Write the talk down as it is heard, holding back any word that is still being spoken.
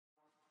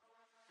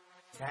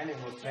Guys,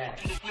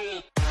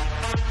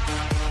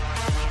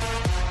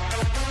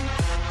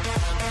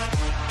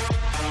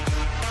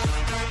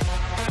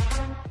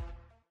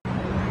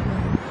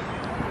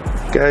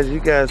 you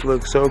guys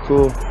look so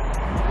cool.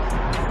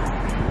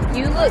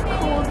 You look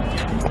cool.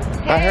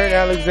 Hey. I heard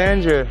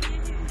Alexandra.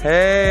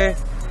 Hey.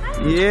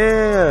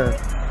 Yeah.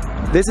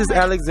 This is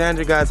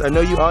Alexandra, guys. I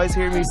know you always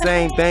hear me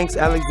saying thanks,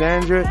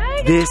 Alexandra.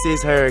 This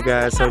is her,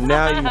 guys. So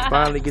now you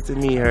finally get to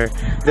meet her.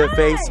 The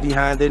face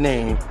behind the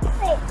name.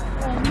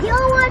 You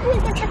want to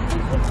get the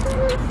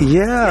picture?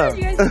 Yeah.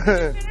 You guys get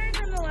dinner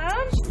from the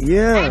lounge?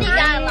 Yeah. I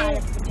got a lot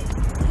of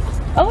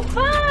pictures. Oh,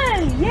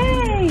 fun!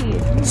 Yay!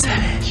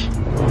 Savage.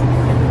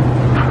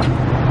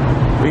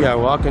 We got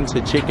walking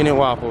to Chicken and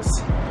Waffles.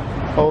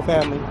 Whole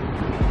family.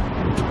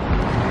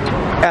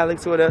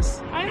 Alex with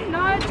us. I'm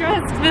not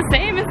dressed the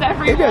same as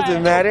everyone. It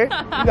doesn't matter.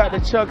 You got the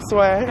Chuck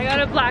swag. I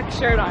got a black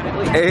shirt on at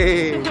least.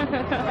 Hey.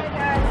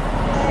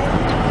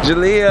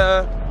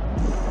 Jalea.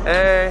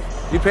 Hey.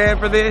 You paying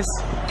for this?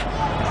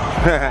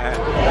 We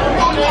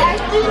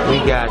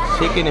got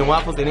chicken and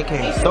waffles and it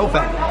came so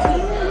fast.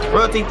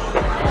 Royalty.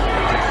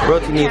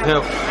 Royalty needs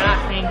help.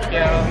 Thank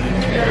you.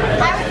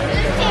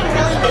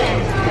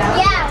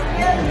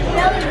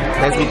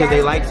 That's because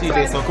they like you.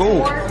 They're so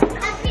cool.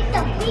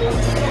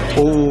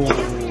 Ooh,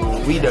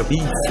 we the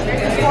beast.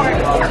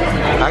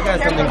 I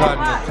got something called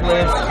the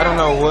Cliffs. I don't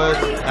know what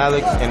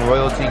Alex and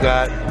Royalty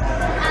got,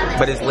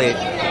 but it's lit.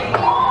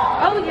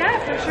 Oh yeah,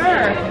 for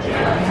sure.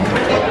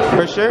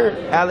 For sure.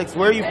 Alex,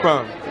 where are you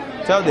from?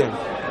 Tell them.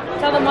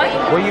 Tell them what?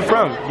 Where are you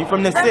from? You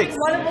from the 6th.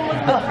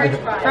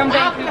 From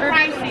Vancouver,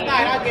 BC.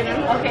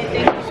 Okay,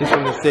 thank you. She's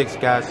from the 6th,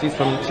 guys. She's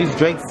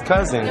Drake's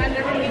cousin.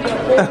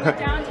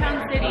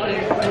 Downtown city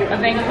of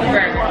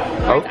Vancouver.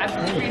 Oh. I'm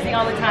freezing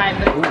all the time,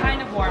 but it's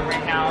kind of warm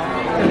right now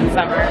in the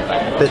summer.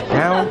 But The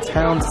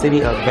downtown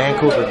city of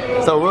Vancouver.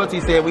 So Royalty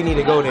said we need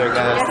to go there,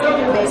 guys.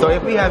 So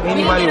if we have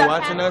anybody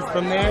watching us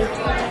from there,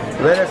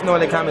 let us know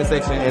in the comment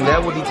section, and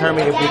that will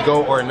determine if we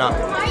go or not.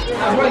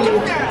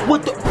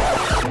 What the?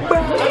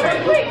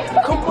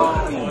 Come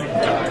on!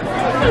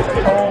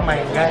 Oh my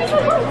God!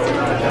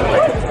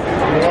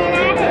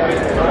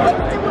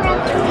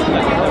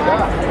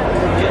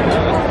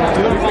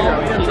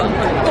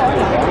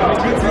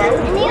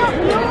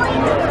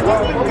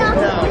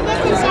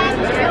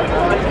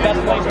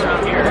 best place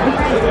around here.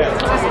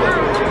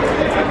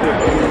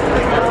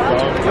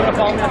 You want to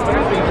follow me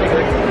upstairs?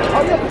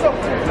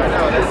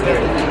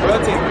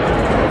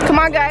 Come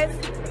on, guys.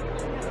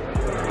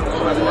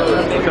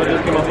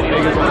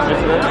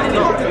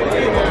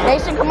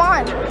 Nation, come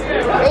on.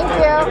 Thank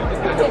you.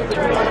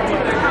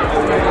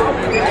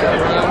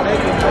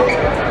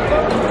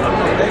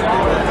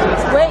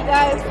 Wait,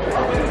 guys.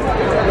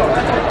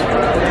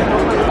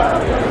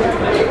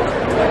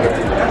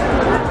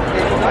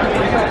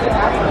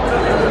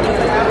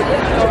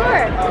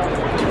 Sure.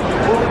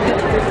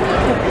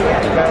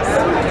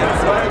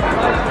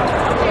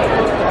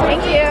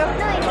 Thank you.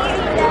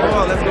 Come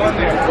on, let's go in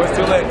there. What's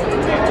too late?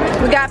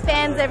 We got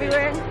fans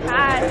everywhere.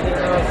 Hi.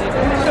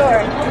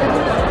 Sure.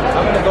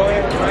 I'm gonna go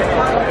in.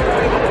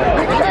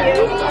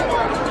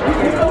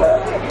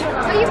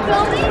 Are you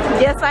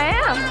filming? Yes, I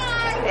am.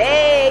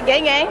 Hey,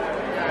 gang, gang.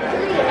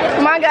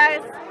 Come on,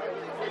 guys.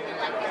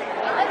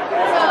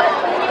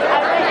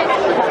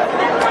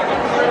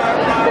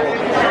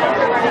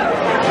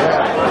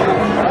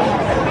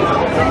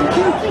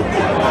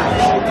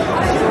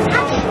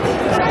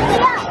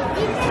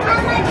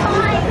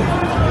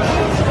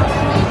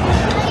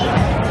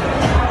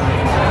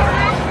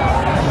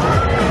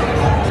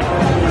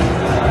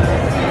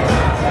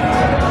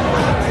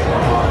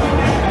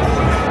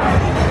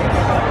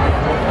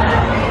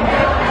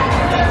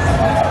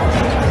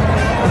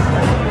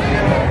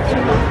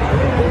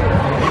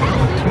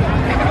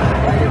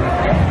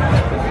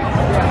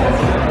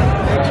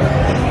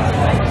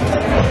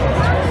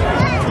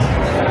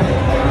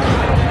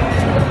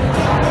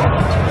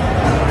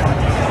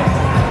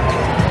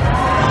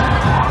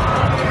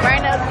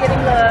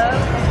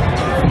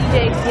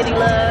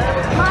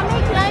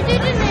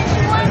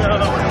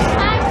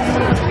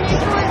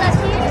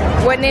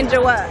 What ninja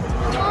what?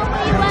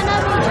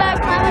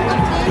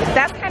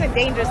 That's kind of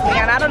dangerous,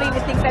 man. I don't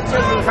even think that's the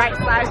right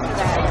size for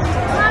that.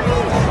 Mommy,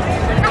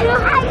 I know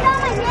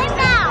my name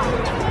now.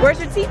 Where's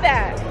your teeth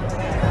at?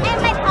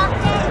 In my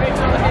pocket.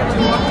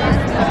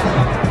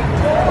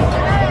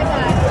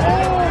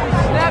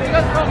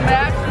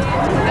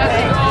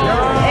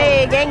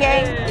 Hey, gang,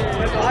 gang.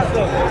 That's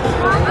awesome.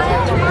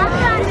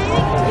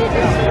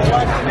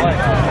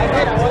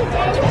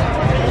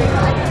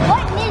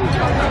 What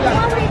ninja?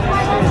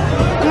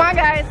 Come on,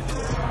 guys.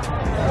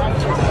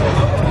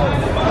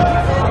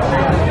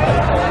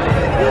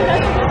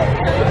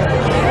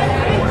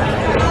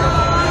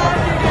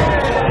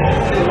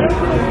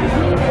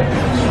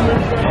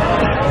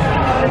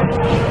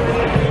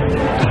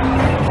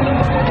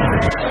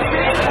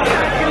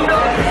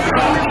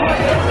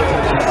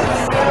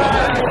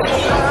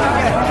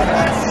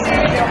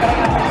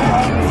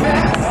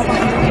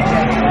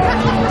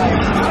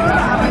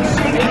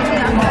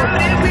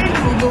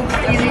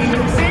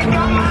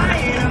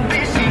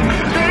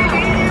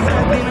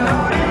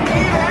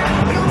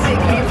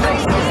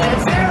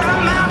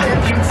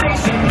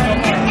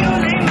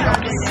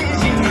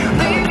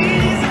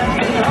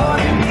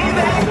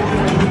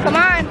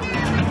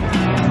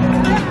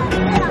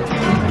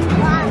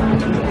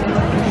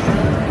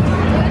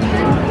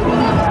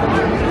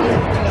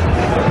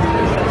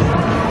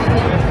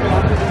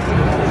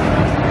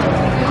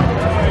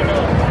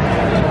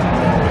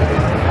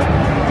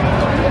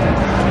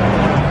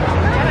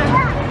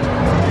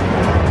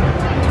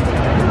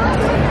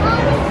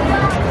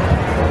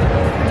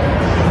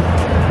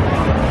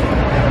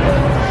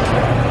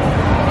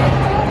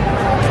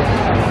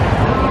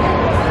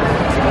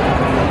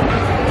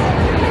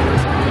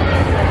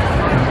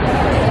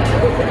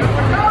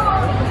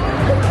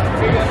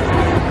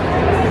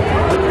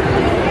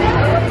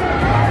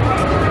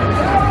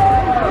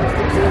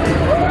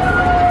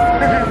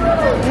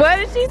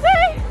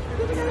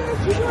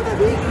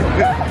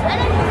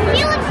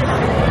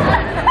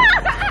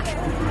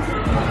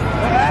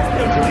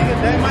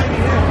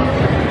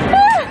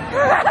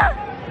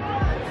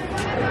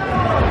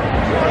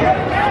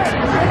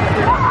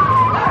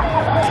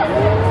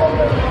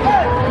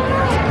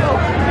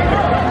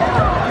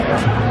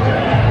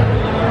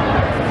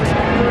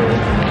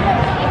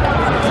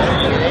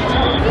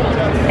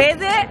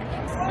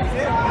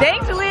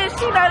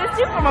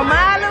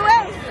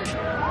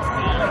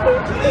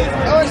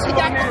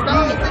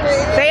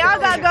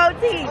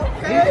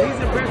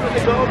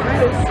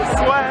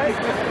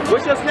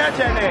 What's your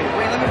Snapchat name?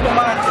 Wait, let me put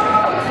mine.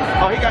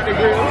 Oh, he got the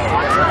grills.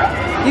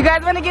 You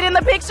guys want to get in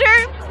the picture?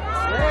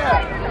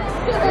 Yeah.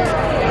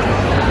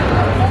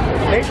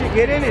 They should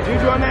get in it.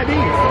 Juju on that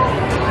beat.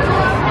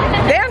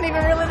 They don't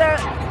even really know.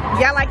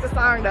 Y'all like the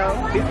song though.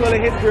 He's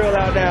pulling his grill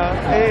out now.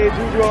 Hey,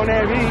 Juju on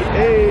that beat.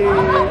 Hey.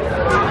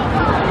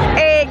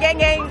 Hey, gang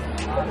gang.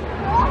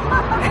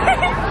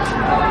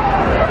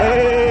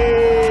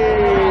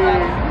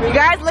 Hey. You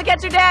guys, look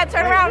at your dad.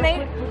 Turn around,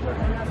 Nate.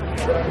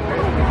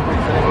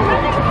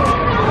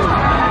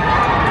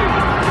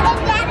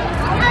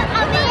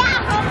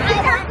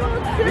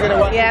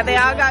 Yeah, they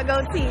all got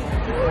goatees.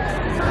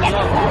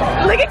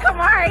 Look at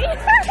Kamari.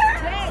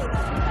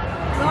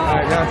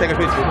 Alright, now take a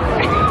picture.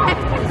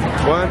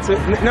 1,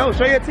 2. No,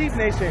 show your teeth,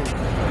 Nation.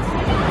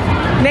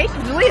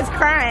 Nation, Julia's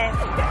crying.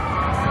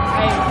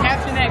 Hey,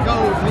 caption that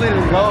goes,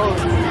 literally. Goes.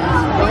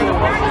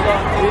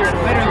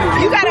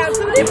 Literally. You got out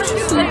 2 different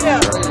shoes. There you go.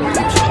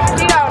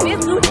 You got this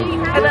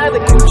Gucci and the other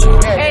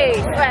Gucci.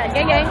 Hey, swag,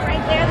 gang gang.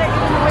 Right there, they're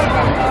giving away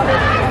all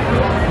this.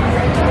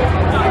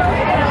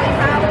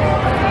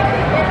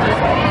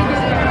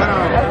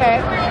 Okay.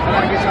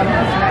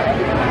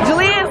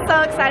 Julia is so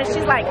excited.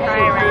 She's like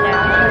crying right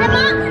now.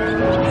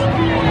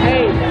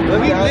 Hey, let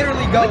me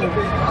literally go.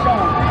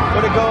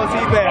 For the gold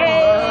teeth back.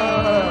 Hey.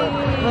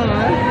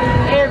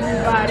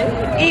 Everybody.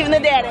 Even the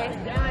daddy.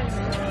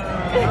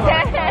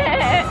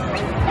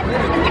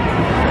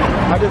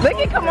 Look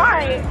at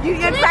Kamari. You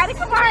excited,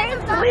 Kamari?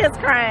 Julia's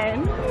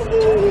crying.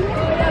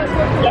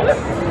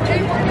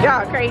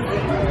 Y'all crazy.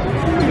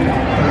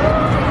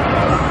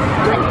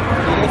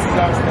 This is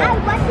our stuff.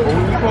 When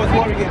we post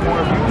more, we get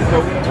more views, so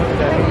we don't do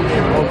that.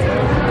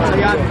 So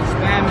y'all be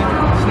spamming,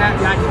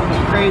 Snapchat, you be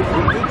crazy.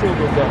 YouTube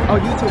is that. Oh,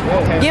 YouTube,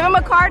 okay. Give him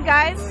a card,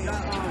 guys.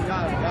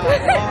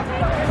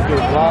 Do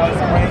vlogs,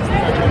 pranks,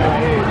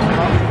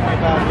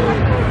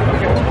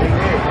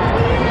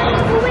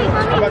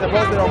 I'm about to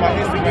post it on my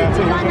Instagram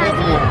too. Which one is it?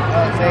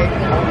 Say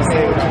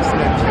it on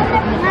Snapchat.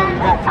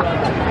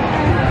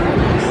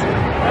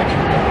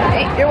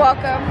 Hey, you're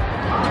welcome.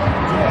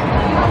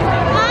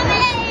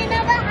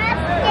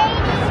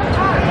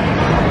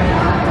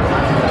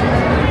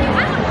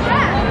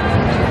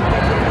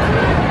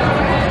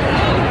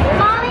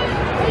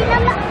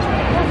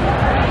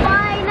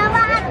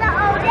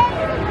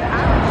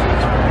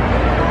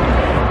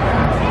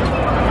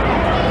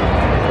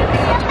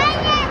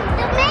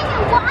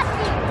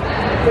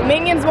 The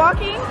minions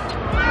walking?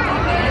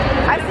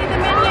 I see the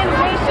minions,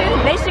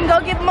 Nation. Nation,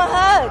 go give them a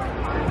hug.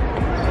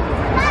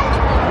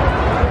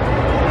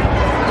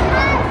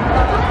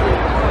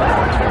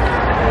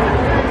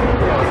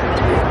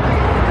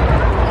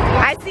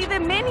 I see the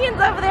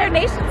minions over there.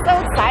 Nation's so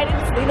excited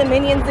to see the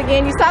minions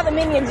again. You saw the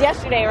minions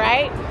yesterday,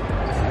 right?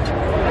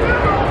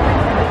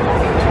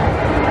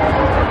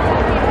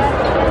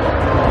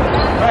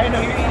 I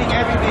know you're eating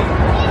everything.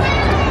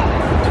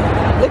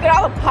 Look at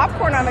all the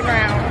popcorn on the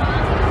ground.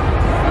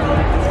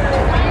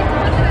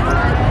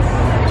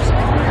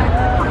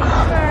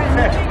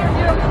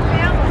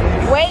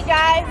 Wait,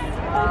 guys.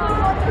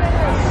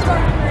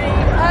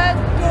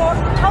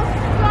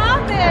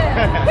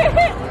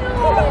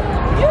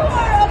 You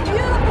are a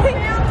beautiful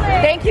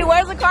family. Thank you.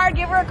 Where's the card?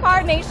 Give her a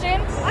card, Nation.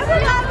 I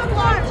don't have a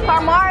card.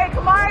 Kamari.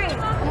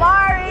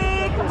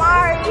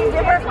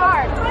 Give her a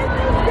card.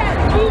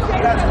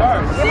 That's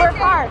ours. Give her a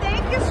card.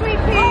 Thank you, sweet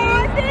pea.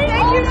 Oh,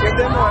 thank you. Give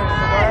them one.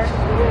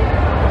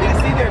 Did you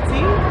see their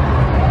teeth?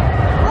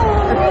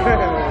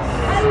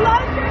 I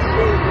love your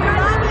shoes.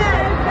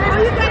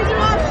 Oh, you guys are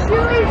all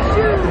shoes.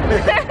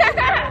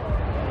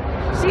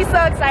 She's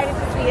so excited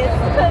to see it.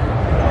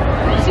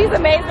 She's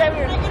amazed that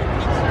we're...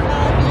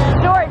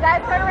 George,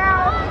 guys, turn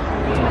around.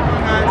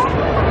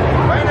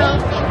 Right now.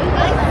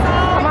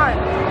 Come on.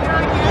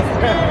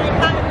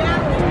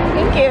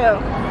 Thank you.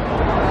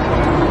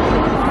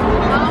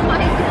 Oh my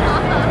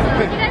god.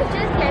 Did you guys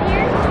just get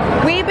here?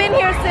 We've been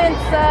here since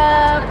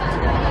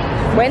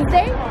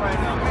Wednesday.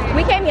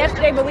 We came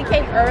yesterday, but we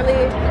came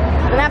early.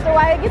 And after a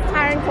while, it gets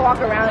tiring to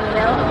walk around, you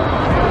know?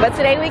 But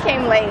today we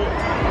came late.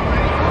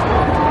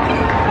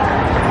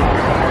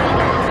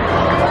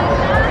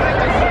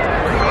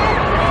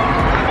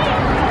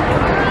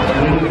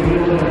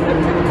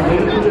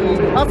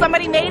 Oh,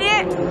 somebody made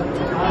it?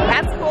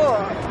 That's cool.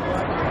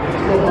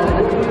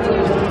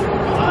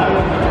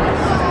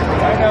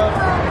 I know.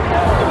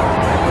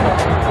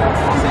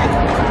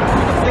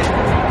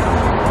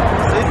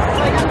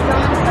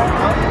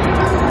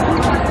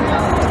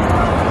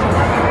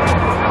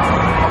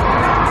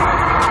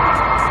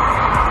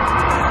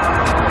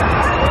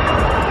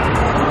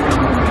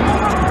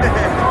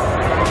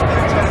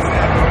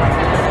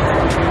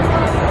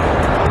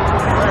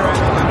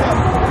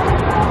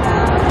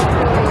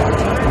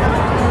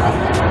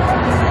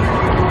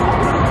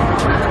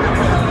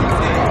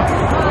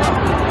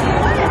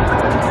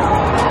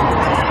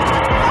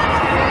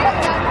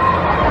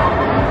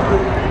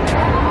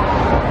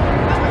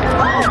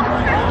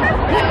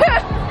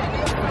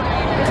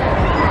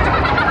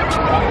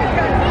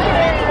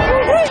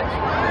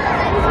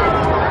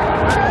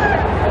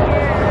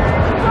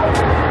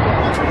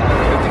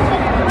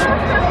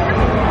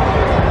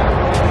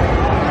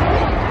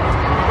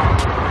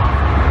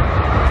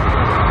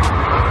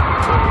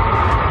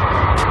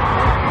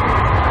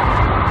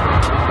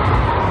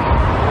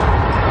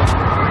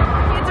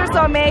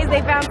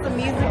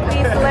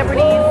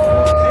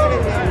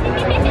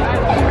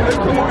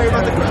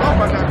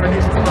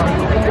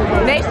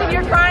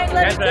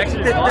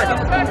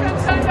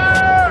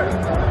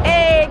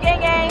 Hey, gang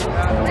gang.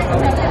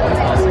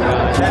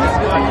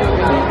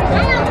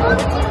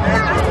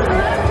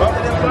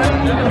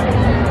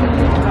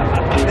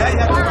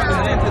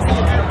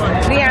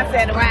 Leon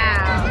said, wow.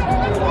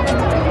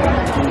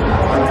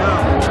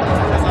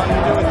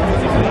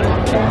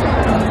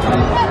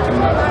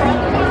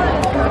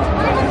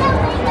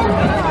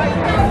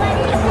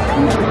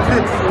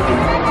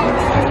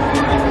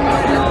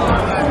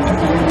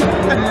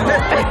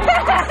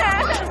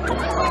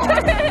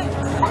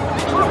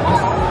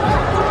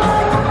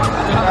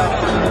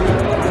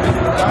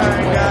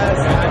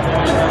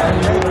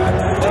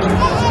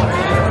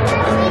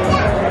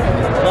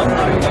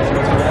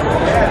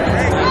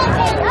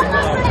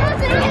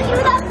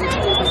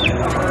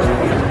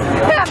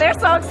 They're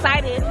so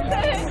excited.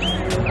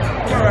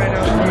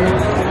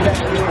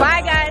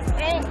 Bye guys,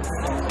 thanks.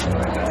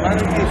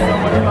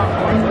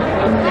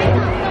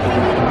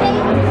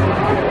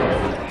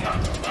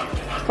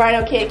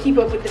 Rhino can't keep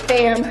up with the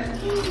fam.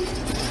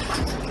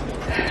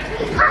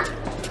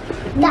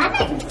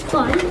 That ain't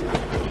fun.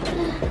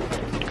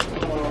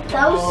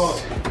 That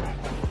was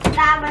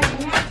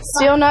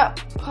Still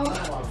not.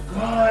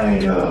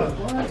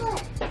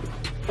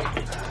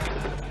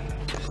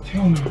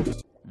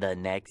 The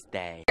next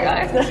day.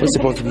 We're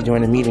supposed to be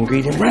doing a meet and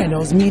greet, and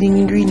Rhino's meeting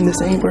and greeting the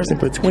same person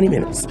for 20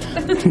 minutes.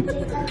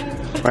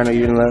 Rhino,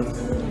 you in love?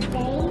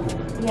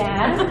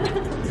 Yeah.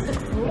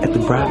 At the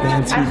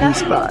broadband TV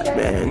spot,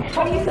 man.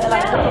 What do you say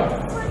like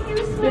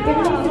this? You're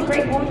giving me some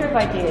great wardrobe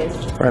ideas.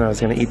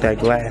 Rhino's gonna eat that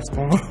glass,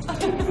 Mom.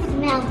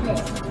 smell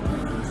this.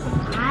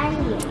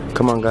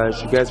 Come on,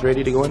 guys. You guys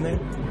ready to go in there?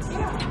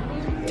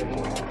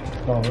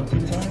 Oh,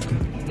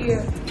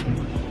 Yeah.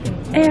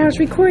 Hey, I was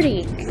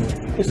recording.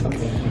 it's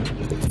okay.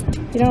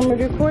 You don't want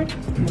me to record?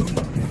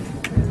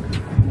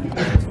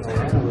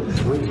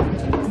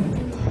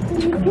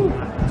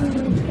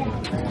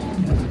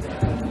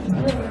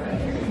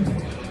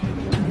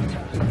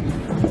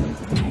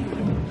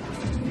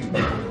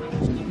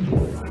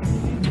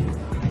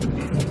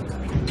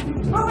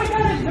 Oh my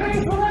God, it's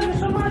great. Hold on, there's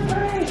so much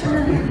great.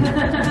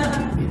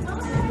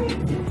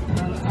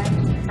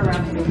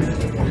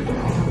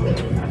 Around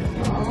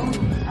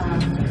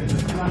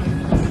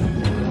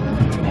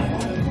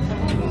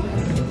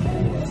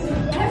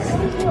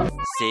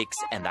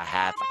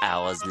 6.5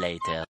 hours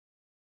later.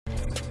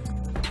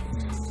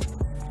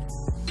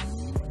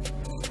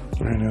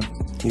 I know.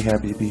 You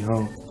happy to be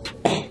home?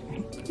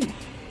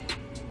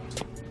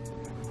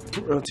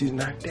 Royalty's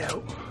knocked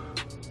out.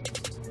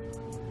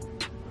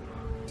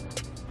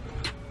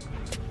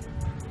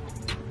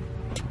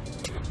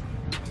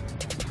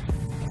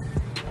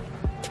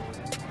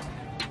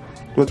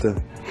 What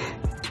the?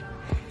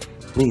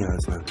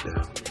 Leon's knocked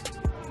out.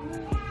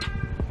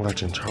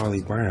 Watching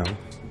Charlie Brown.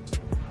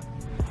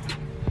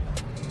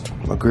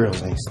 My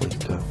girls ain't sleep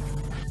though.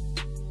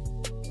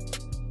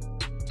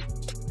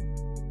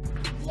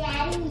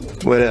 Daddy.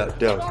 What up,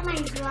 though? Look at my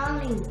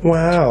drawing.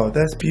 Wow,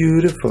 that's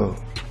beautiful.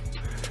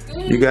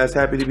 You guys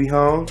happy to be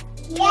home?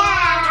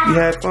 Yeah. You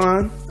had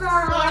fun?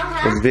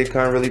 Yeah. Was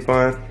VidCon really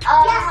fun? Daddy,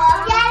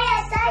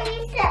 I thought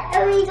you said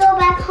when we go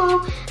back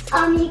home,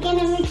 you're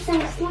gonna make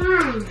some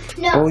slime.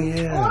 No. Oh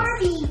yeah.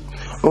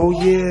 Oh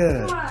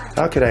yeah.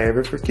 How could I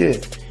ever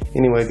forget?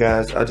 Anyway,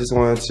 guys, I just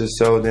wanted to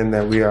show them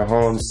that we are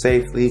home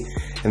safely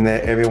and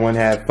that everyone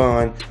had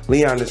fun.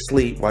 Leon is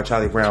asleep while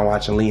Charlie Brown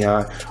watching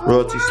Leon.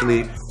 Royalty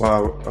sleep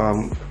while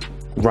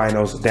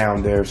Rhino's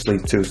down there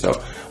asleep too. So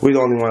we're the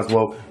only ones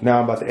woke. Now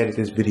I'm about to edit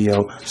this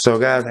video. So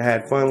guys, I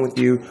had fun with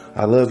you.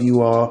 I love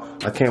you all.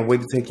 I can't wait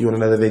to take you on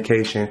another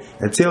vacation.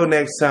 Until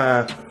next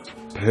time,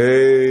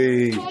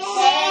 peace.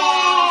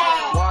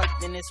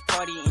 Walked in this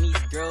party and these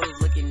girls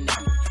looking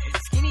at me.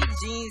 Skinny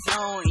jeans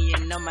on and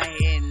you know my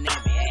head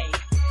nappy.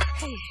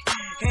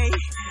 Hey,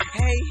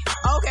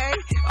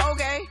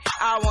 okay.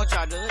 I want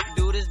y'all to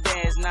do this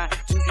dance now.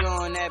 Juju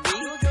on that beat.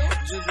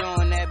 Juju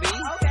on that beat.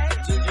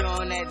 Juju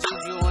on that,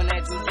 Juju on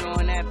that, Juju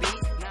on that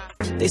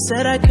beat. They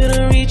said I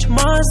couldn't reach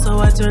Mars, so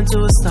I turned to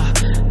a star.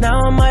 Now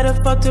I might have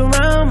fucked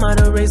around, might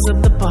have raised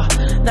up the bar.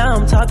 Now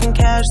I'm talking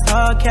cash,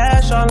 talk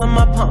cash, all in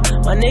my palm.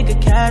 My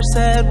nigga Cash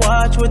said,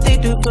 watch what they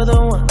do for the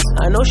ones.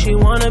 I know she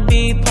wanna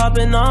be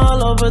popping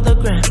all over the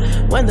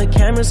gram. When the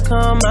cameras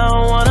come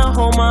out, wanna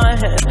hold my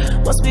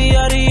hand. Must be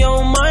out of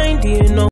your mind, do you know?